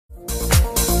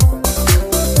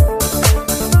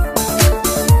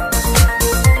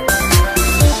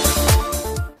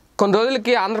కొన్ని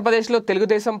రోజులకి ఆంధ్రప్రదేశ్లో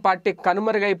తెలుగుదేశం పార్టీ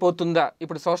కనుమరుగైపోతుందా?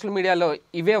 ఇప్పుడు సోషల్ మీడియాలో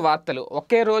ఇవే వార్తలు.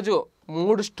 ఒకే రోజు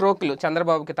 3 స్ట్రోకులు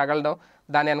చంద్రబాబుకి తగలడం,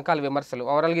 దాని వెనకాల విమర్శలు.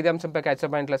 ఓవరాల్గా ఇదే అంశంపై క్యాచ్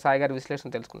పాయింట్లో సాయి గారి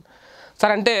విశ్లేషణ తెలుసుకుందాం.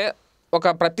 సార్, అంటే ఒక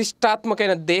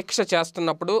ప్రతిష్టాత్మకమైన దీక్ష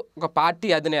చేస్తున్నప్పుడు ఒక పార్టీ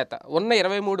అధినేత ఉన్న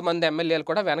 23 మంది ఎమ్మెల్యేలు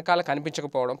కూడా వెనకాల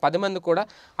కనిపించకపోవడం, 10 మంది కూడా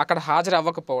అక్కడ హాజరు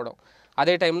అవ్వకపోవడం,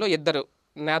 అదే టైంలో 2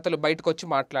 నేతలు బయటకు వచ్చి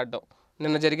మాట్లాడడం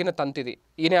నిన్న జరిగిన తంతిది.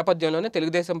 ఈ నేపథ్యంలోనే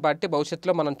తెలుగుదేశం పార్టీ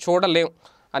భవిష్యత్తులో మనం చూడలేం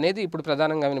అనేది ఇప్పుడు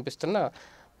ప్రధానంగా వినిపిస్తున్న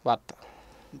వార్త.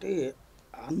 అంటే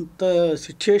అంత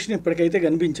సిచ్యుయేషన్ ఇప్పటికైతే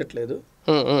కనిపించట్లేదు.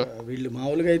 వీళ్ళు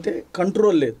మామూలుగా అయితే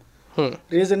కంట్రోల్ లేదు.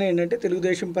 రీజన్ ఏంటంటే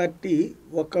తెలుగుదేశం పార్టీ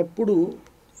ఒకప్పుడు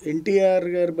ఎన్టీఆర్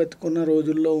గారు బతుకున్న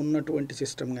రోజుల్లో ఉన్నటువంటి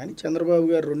సిస్టమ్ కానీ, చంద్రబాబు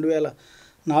గారు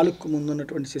 2004కు ముందు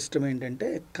ఉన్నటువంటి సిస్టమ్ ఏంటంటే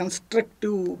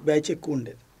కన్స్ట్రక్టివ్ బ్యాచ్ ఎక్కువ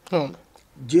ఉండేది.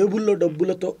 జేబుల్లో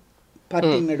డబ్బులతో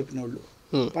పార్టీని నడిపిన వాళ్ళు,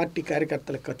 పార్టీ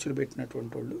కార్యకర్తలకు ఖర్చులు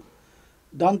పెట్టినటువంటి వాళ్ళు,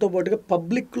 దాంతోపాటుగా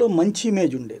పబ్లిక్లో మంచి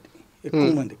ఇమేజ్ ఉండేది ఎక్కువ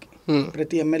మందికి.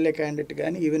 ప్రతి ఎమ్మెల్యే క్యాండిడేట్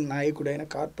కానీ, ఈవెన్ నాయకుడైనా,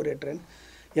 కార్పొరేటర్ అయినా,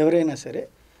 ఎవరైనా సరే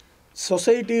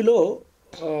సొసైటీలో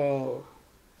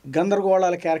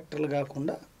గందరగోళాల క్యారెక్టర్లు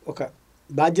కాకుండా ఒక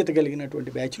బాధ్యత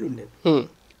కలిగినటువంటి బ్యాచ్లు ఉండేది.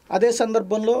 అదే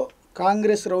సందర్భంలో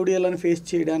కాంగ్రెస్ రౌడీలను ఫేస్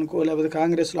చేయడానికో, లేకపోతే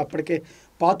కాంగ్రెస్లో అప్పటికే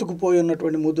పాతుకుపోయి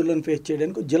ఉన్నటువంటి ముద్దులను ఫేస్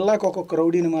చేయడానికో జిల్లాకు ఒక్కొక్క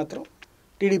రౌడీని మాత్రం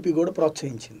టీడీపీ కూడా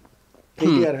ప్రోత్సహించింది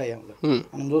ఎన్టీఆర్ హయాంలో.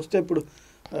 మనం చూస్తే ఇప్పుడు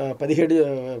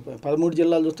 13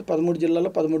 జిల్లాలు చూస్తే 13 జిల్లాలో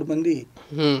 13 మంది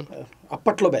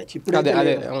అప్పట్లో బ్యాచ్. ఇప్పుడు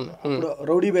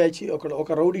రౌడీ బ్యాచ్, ఒక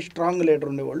రౌడీ స్ట్రాంగ్ లీడర్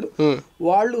ఉండేవాళ్ళు,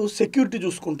 వాళ్ళు సెక్యూరిటీ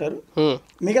చూసుకుంటారు.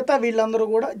 మిగతా వీళ్ళందరూ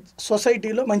కూడా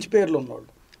సొసైటీలో మంచి పేర్లు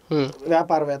ఉన్నవాళ్ళు,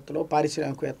 వ్యాపారవేత్తలు,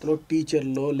 పారిశ్రామికవేత్తలు,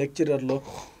 టీచర్లు, లెక్చరర్లు,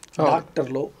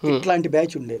 డాక్టర్లు, ఇట్లాంటి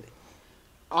బ్యాచ్ ఉండేది.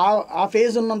 ఆ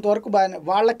ఫేజ్ ఉన్నంత వరకు బాగానే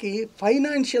వాళ్ళకి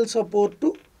ఫైనాన్షియల్ సపోర్టు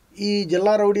ఈ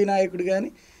జిల్లా రౌడీ నాయకుడు కానీ,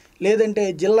 లేదంటే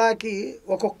జిల్లాకి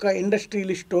ఒక్కొక్క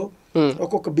ఇండస్ట్రియలిస్టో,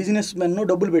 ఒక్కొక్క బిజినెస్ మెన్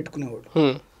డబ్బులు పెట్టుకునేవాడు.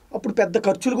 అప్పుడు పెద్ద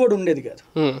ఖర్చులు కూడా ఉండేది కాదు.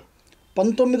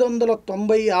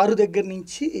 1996 దగ్గర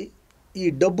నుంచి ఈ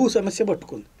డబ్బు సమస్య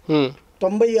పట్టుకుంది.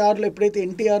 96లో ఎప్పుడైతే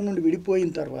ఎన్టీఆర్ నుండి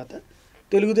విడిపోయిన తర్వాత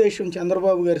తెలుగుదేశం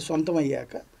చంద్రబాబు గారి సొంతం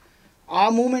అయ్యాక ఆ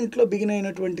మూమెంట్లో బిగిన్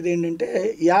అయినటువంటిది ఏంటంటే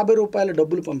 50 రూపాయల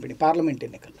డబ్బులు పంపిణీ పార్లమెంట్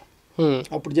ఎన్నికల్లో.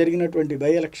 అప్పుడు జరిగినటువంటి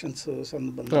బై ఎలక్షన్స్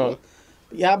సందర్భంలో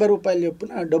 50 రూపాయలు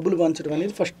చొప్పున డబ్బులు పంచడం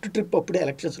అనేది ఫస్ట్ ట్రిప్ అప్పుడే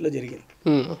ఎలక్షన్స్లో జరిగింది.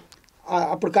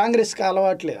 అప్పుడు కాంగ్రెస్కి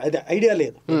అలవాట్లేదు, అదే ఐడియా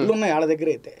లేదు, డబ్బులు ఉన్నాయి వాళ్ళ దగ్గర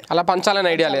అయితే, అలా పంచాలని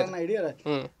ఐడియా లేదు.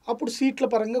 అప్పుడు సీట్ల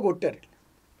పరంగా కొట్టారు.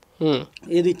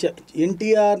 ఇది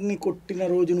ఎన్టీఆర్ని కొట్టిన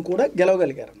రోజును కూడా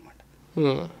గెలవగలిగారు అనమాట.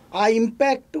 ఆ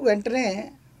ఇంపాక్ట్ వెంటనే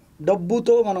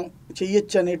డబ్బుతో మనం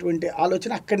చెయ్యొచ్చు అనేటువంటి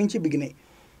ఆలోచన అక్కడి నుంచి బిగినాయి.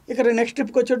 ఇక్కడ నెక్స్ట్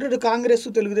ట్రిప్కి వచ్చేటప్పుడు కాంగ్రెస్,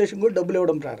 తెలుగుదేశం కూడా డబ్బులు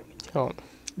ఇవ్వడం ప్రారంభించారు.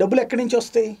 డబ్బులు ఎక్కడి నుంచి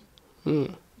వస్తాయి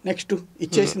నెక్స్ట్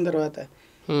ఇచ్చేసిన తర్వాత,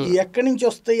 ఈ ఎక్కడి నుంచి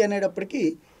వస్తాయి అనేటప్పటికీ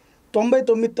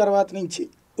 99 తర్వాత నుంచి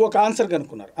ఒక ఆన్సర్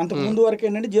కనుక్కున్నారు. అంతకు ముందు వరకు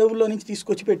ఏంటంటే జేబుల్లో నుంచి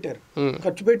తీసుకొచ్చి పెట్టారు.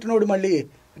 ఖర్చు పెట్టినోడు మళ్ళీ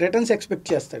రిటర్న్స్ ఎక్స్పెక్ట్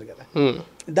చేస్తాడు కదా.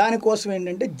 దానికోసం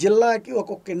ఏంటంటే జిల్లాకి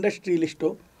ఒక్కొక్క ఇండస్ట్రియలిస్టు,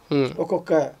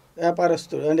 ఒక్కొక్క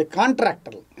వ్యాపారస్తుడు, అంటే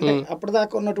కాంట్రాక్టర్లు, అంటే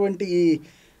అప్పటిదాకా ఉన్నటువంటి ఈ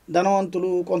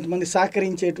ధనవంతులు, కొంతమంది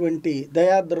సహకరించేటువంటి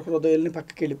దయాద్ర హృదయాల్ని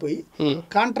పక్కకి వెళ్ళిపోయి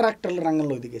కాంట్రాక్టర్ల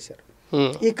రంగంలో దిగేశారు.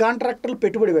 ఈ కాంట్రాక్టర్లు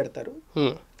పెట్టుబడి పెడతారు.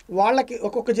 వాళ్ళకి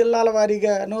ఒక్కొక్క జిల్లాల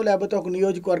వారీగానో, లేకపోతే ఒక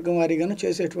నియోజకవర్గం వారీగానో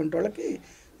చేసేటువంటి వాళ్ళకి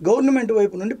గవర్నమెంట్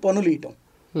వైపు నుండి పనులు ఇవ్వటం.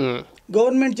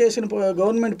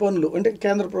 గవర్నమెంట్ పనులు అంటే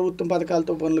కేంద్ర ప్రభుత్వం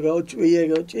పథకాలతో పనులు కావచ్చు,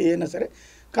 కావచ్చు, ఏదైనా సరే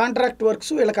కాంట్రాక్ట్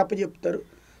వర్క్స్ వీళ్ళకి అప్పచెప్తారు.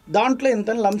 దాంట్లో ఎంత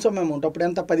లంసమ్ అమౌంట్, అప్పుడు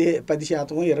ఎంత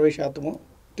 10%, 20%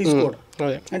 తీసుకోవడం.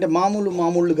 అంటే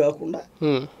మామూలు కాకుండా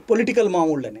పొలిటికల్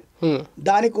మామూళ్ళు అనేది.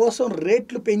 దానికోసం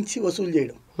రేట్లు పెంచి వసూలు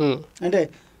చేయడం. అంటే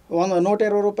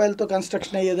 120 రూపాయలతో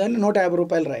కన్స్ట్రక్షన్ అయ్యేదాన్ని 150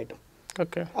 రూపాయలు రాయటం.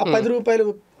 ఆ 10 రూపాయలు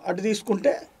అటు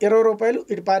తీసుకుంటే 20 రూపాయలు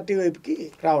ఇటు పార్టీ వైపుకి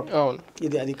రావడం.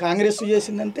 అది కాంగ్రెస్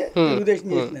చేసిందంతే, తెలుగుదేశం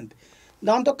చేసిందంతే.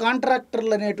 దాంతో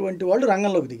కాంట్రాక్టర్లు అనేటువంటి వాళ్ళు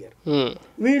రంగంలోకి దిగారు.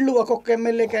 వీళ్ళు ఒక్కొక్క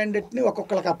ఎమ్మెల్యే క్యాండిడేట్ని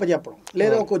ఒక్కొక్కరికి అప్పచెప్పడం,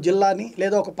 లేదా ఒక జిల్లాని,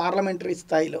 లేదా ఒక పార్లమెంటరీ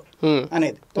స్థాయిలో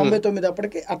అనేది 99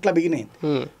 అప్పటికి అట్లా బిగినైంది.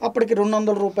 అప్పటికి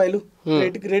 200 రూపాయలు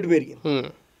రేటు పెరిగింది.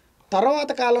 తర్వాత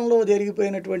కాలంలో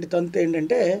జరిగిపోయినటువంటి తంతు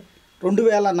ఏంటంటే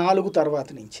 2004 తర్వాత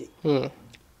నుంచి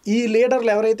ఈ లీడర్లు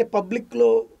ఎవరైతే పబ్లిక్లో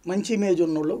మంచి ఇమేజ్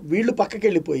ఉన్నోళ్ళు వీళ్ళు పక్కకి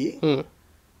వెళ్ళిపోయి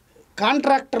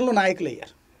కాంట్రాక్టర్లు నాయకులు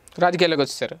అయ్యారు, రాజకీయాల్లోకి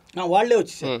వచ్చేసారు. వాళ్ళే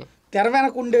వచ్చేసారు. తెర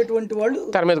వెనక ఉండేటువంటి వాళ్ళు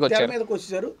తెర మీదకి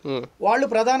వచ్చేసారు. వాళ్ళు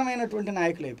ప్రధానమైనటువంటి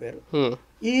నాయకులు అయిపోయారు.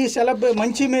 ఈ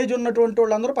మంచి ఇమేజ్ ఉన్నటువంటి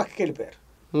వాళ్ళందరూ పక్కకి వెళ్ళిపోయారు.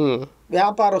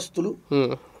 వ్యాపారస్తులు,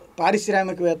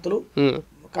 పారిశ్రామికవేత్తలు,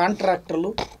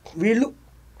 కాంట్రాక్టర్లు వీళ్ళు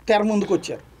తెర ముందుకు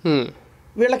వచ్చారు.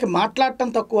 వీళ్ళకి మాట్లాడటం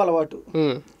తక్కువ అలవాటు,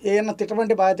 ఏమన్నా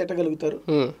తిట్టమంటే బాగా తిట్టగలుగుతారు,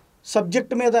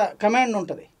 సబ్జెక్ట్ మీద కమాండ్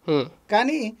ఉంటుంది,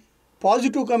 కానీ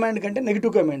పాజిటివ్ కమాండ్ కంటే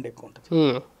నెగిటివ్ కమాండ్ ఎక్కువ ఉంటుంది.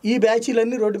 ఈ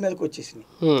బ్యాచీలన్నీ రోడ్డు మీదకి వచ్చేసినాయి.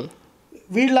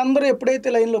 వీళ్ళందరూ ఎప్పుడైతే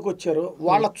లైన్లోకి వచ్చారో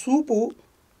వాళ్ళ చూపు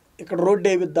ఇక్కడ రోడ్డు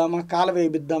వేయిద్దామా, కాలువ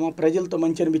వేయిద్దామా, ప్రజలతో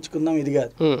మంచి అనిపించుకుందాం, ఇది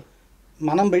కాదు.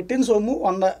 మనం పెట్టిన సొమ్ము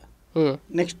 100,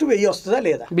 నెక్స్ట్ 1000 వస్తుందా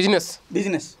లేదా,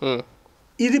 బిజినెస్.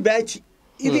 ఇది బ్యాచ్,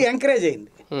 ఇది ఎంకరేజ్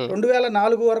అయింది.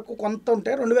 2004 వరకు కొంత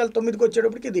ఉంటే 2009కి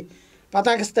వచ్చేటప్పటికి ఇది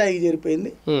పతాక స్థాయికి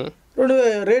చేరిపోయింది.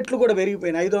 రేట్లు కూడా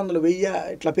పెరిగిపోయినాయి, 500, 1000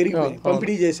 ఇట్లా పెరిగిపోయినాయి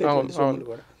పంపిణీ చేసేటువంటి సొమ్ములు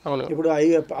కూడా. ఇప్పుడు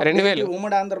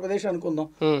ఉమ్మడి ఆంధ్రప్రదేశ్ అనుకుందాం,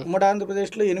 ఉమ్మడి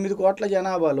ఆంధ్రప్రదేశ్లో 8 కోట్ల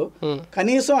జనాభాలో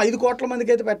కనీసం 5 కోట్ల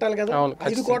మందికి అయితే పెట్టాలి కదా.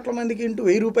 5 కోట్ల మందికి ఇంటూ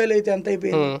 1000 రూపాయలు అయితే ఎంత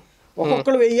అయిపోయింది?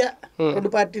 ఒక్కొక్కరు 1000, 2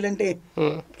 పార్టీలు అంటే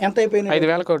ఎంత అయిపోయినాయి?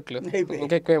 5,000 కోట్లు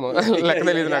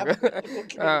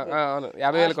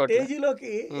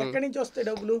స్టేజీలోకి ఎక్కడి నుంచి వస్తాయి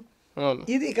డబ్బులు?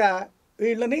 ఇది ఇక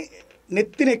వీళ్ళని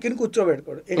నెత్తినెక్కిని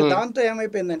కూర్చోబెట్టుకోడు. ఇక దాంతో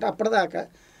ఏమైపోయిందంటే అప్పటిదాకా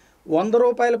 100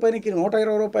 రూపాయల పనికి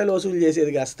 120 రూపాయలు వసూలు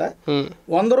చేసేది కాస్త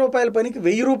 100 రూపాయల పనికి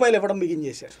 1000 రూపాయలు ఇవ్వడం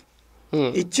బిగించేశారు.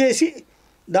 ఇచ్చేసి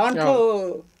దాంట్లో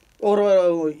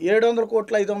 700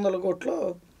 కోట్లు 500 కోట్లు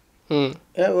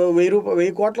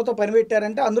 1000 కోట్లతో పని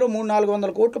పెట్టారంటే అందులో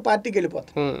 300-400 కోట్లు పార్టీకి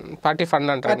వెళ్ళిపోతాయి, పార్టీ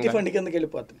ఫండ్ కిందకి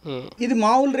వెళ్ళిపోతాయి. ఇది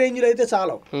మామూలు రేంజ్లో అయితే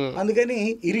చాలా. అందుకని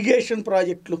ఇరిగేషన్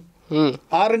ప్రాజెక్టులు,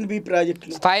 R&B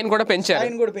ప్రాజెక్టులు స్థాయిని కూడా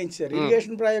పెంచారు.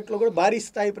 ఇరిగేషన్ ప్రాజెక్టులు కూడా భారీ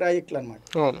స్థాయి ప్రాజెక్టులు అనమాట.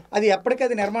 అది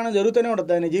ఎప్పటికీ నిర్మాణం జరుగుతూనే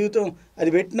ఉంటుంది. దాని జీవితం అది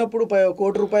పెట్టినప్పుడు 1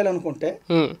 కోటి రూపాయలు అనుకుంటే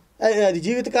అది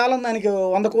జీవితకాలం దానికి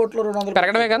 100 కోట్లు 200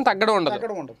 పెరగడమే కానీ తగ్గడం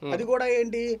ఉండదు. అది కూడా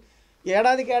ఏంటి,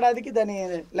 ఏడాదికి దాని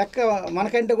లెక్క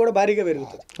మనకంటే కూడా భారీగా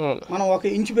పెరుగుతుంది. మనం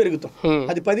 1 ఇంచు పెరుగుతాం,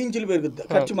 అది 10 ఇంచులు పెరుగుతుంది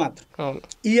ఖర్చు మాత్రం.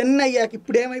 ఇవన్నీ అయ్యాక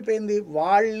ఇప్పుడు ఏమైపోయింది,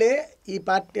 వాళ్ళే ఈ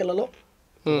పార్టీలలో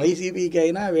వైసీపీకి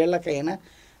అయినా వీళ్ళకైనా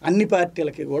అన్ని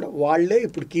పార్టీలకి కూడా వాళ్ళే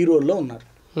ఇప్పుడు కీ రోల్లో ఉన్నారు.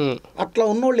 అట్లా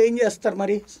ఉన్నోళ్ళు ఏం చేస్తారు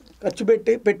మరి, ఖర్చు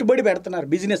పెట్టి పెట్టుబడి పెడుతున్నారు.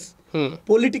 బిజినెస్,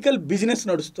 పొలిటికల్ బిజినెస్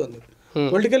నడుస్తుంది.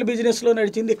 పొలిటికల్ బిజినెస్లో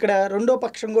నడిచింది. ఇక్కడ రెండో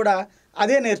పక్షం కూడా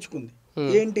అదే నేర్చుకుంది.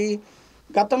 ఏంటి,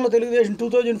 గతంలో తెలుగుదేశం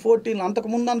 2014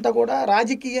 అంతకుముందంతా కూడా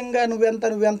రాజకీయంగా నువ్వెంత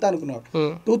అనుకున్నావు.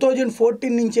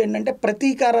 2014 నుంచి ఏంటంటే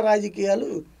ప్రతీకార రాజకీయాలు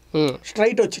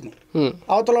స్ట్రైట్ వచ్చినాయి.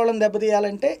 అవతల వాళ్ళని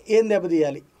దెబ్బతీయాలంటే ఏం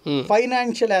దెబ్బతీయాలి,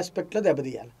 ఫైనాన్షియల్ ఆస్పెక్ట్లో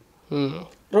దెబ్బతీయాలి.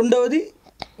 రెండవది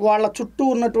వాళ్ళ చుట్టూ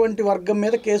ఉన్నటువంటి వర్గం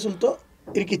మీద కేసులతో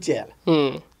ఇరికిచ్చేయాలి.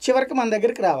 చివరికి మన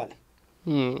దగ్గరికి రావాలి.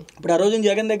 ఇప్పుడు ఆ రోజు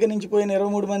జగన్ దగ్గర నుంచి పోయిన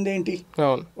 23 మంది ఏంటి,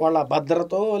 వాళ్ళ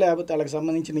భద్రతో లేకపోతే వాళ్ళకి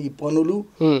సంబంధించిన ఈ పనులు,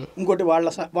 ఇంకోటి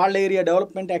వాళ్ళ ఏరియా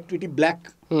డెవలప్మెంట్ యాక్టివిటీ బ్లాక్,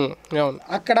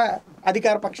 అక్కడ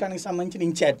అధికార పక్షానికి సంబంధించిన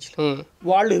ఇన్ఛార్జ్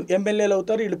వాళ్ళు ఎమ్మెల్యేలు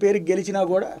అవుతారు. వీళ్ళు పేరుకి గెలిచినా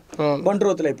కూడా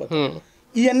బంట్రోతులు అయిపోతారు.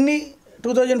 ఇవన్నీ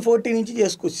 2014 నుంచి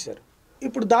చేసుకొచ్చేసారు.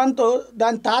 ఇప్పుడు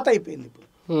దాని తాత అయిపోయింది. ఇప్పుడు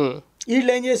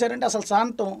వీళ్ళు ఏం చేశారంటే అసలు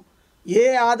శాంతం ఏ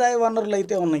ఆదాయ వనరులు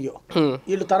అయితే ఉన్నాయో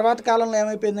వీళ్ళు తర్వాత కాలంలో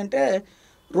ఏమైపోయిందంటే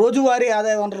రోజువారీ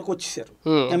ఆదాయ వనరులకు వచ్చేసారు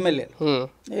ఎమ్మెల్యేలు.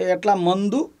 ఎట్లా,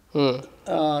 మందు,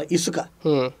 ఇసుక.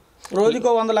 రోజుకో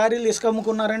 100 లారీలు ఇసుక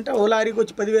అమ్ముకున్నారంటే ఓ లారీకి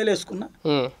వచ్చి 10,000 వేసుకున్నా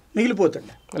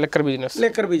మిగిలిపోతుండే.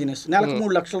 లెక్కర్ బిజినెస్ నెలకు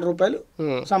 3 లక్షల రూపాయలు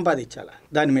సంపాదించాలి.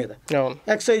 దాని మీద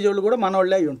ఎక్సైజ్ వాళ్ళు కూడా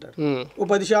మనోళ్ళే అయి ఉంటారు. ఓ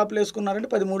 10 షాపులు వేసుకున్నారంటే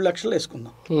 13 లక్షలు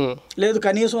వేసుకుందాం, లేదు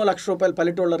కనీసం 1 లక్ష రూపాయలు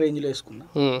పల్లెటూళ్ళ రేంజ్లో వేసుకుందాం,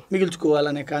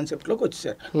 మిగిల్చుకోవాలనే కాన్సెప్ట్లోకి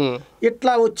వచ్చేసారు.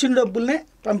 ఇట్లా వచ్చిన డబ్బుల్నే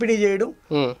పంపిణీ చేయడం.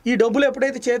 ఈ డబ్బులు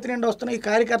ఎప్పుడైతే చేతి నిండా వస్తున్నాయి, ఈ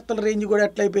కార్యకర్తల రేంజ్ కూడా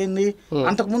ఎట్లయిపోయింది.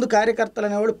 అంతకుముందు కార్యకర్తలు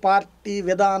అనేవాళ్ళు పార్టీ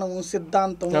విధానం,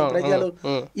 సిద్ధాంతం, ప్రజలు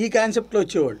ఈ కాన్సెప్ట్లో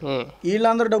వచ్చేవాళ్ళు.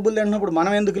 వీళ్ళందరూ డబ్బులు తింటున్నప్పుడు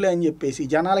మనం ఎందుకులే అని చెప్పేసి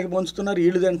జనాలకి పంచుతున్నారు,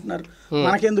 వీళ్ళు తింటున్నారు,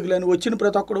 మనకెందుకులే అని వచ్చిన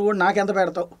ప్రతి ఒక్కడు కూడా నాకెంత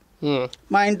పెడతావు,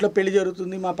 మా ఇంట్లో పెళ్లి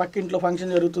జరుగుతుంది, మా పక్కింట్లో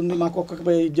ఫంక్షన్ జరుగుతుంది, మా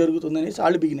కుక్కకి జరుగుతుంది అనేసి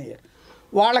వాళ్ళు బిగినయ్యారు.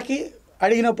 వాళ్ళకి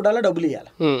అడిగినప్పుడల్లా డబ్బులు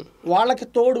ఇవ్వాలి. వాళ్ళకి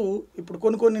తోడు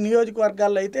ఇప్పుడు కొన్ని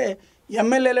నియోజకవర్గాల్లో అయితే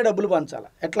ఎమ్మెల్యేలే డబ్బులు పంచాలి.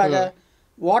 ఎట్లాగా,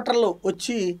 ఓటర్లు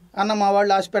వచ్చి అన్న మా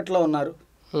వాళ్ళు హాస్పిటల్లో ఉన్నారు,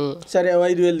 సరే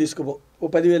 5,000 తీసుకుపో, ఓ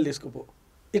 10,000 తీసుకుపో,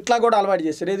 ఇట్లా కూడా అలవాటు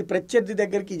చేస్తారు. ఏది ప్రత్యర్థి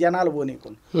దగ్గరికి జనాలు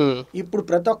పోనీకుండా. ఇప్పుడు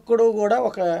ప్రతి ఒక్కడు కూడా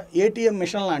ఒక ATM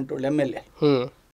మిషన్ లాంటి వాళ్ళు ఎమ్మెల్యే.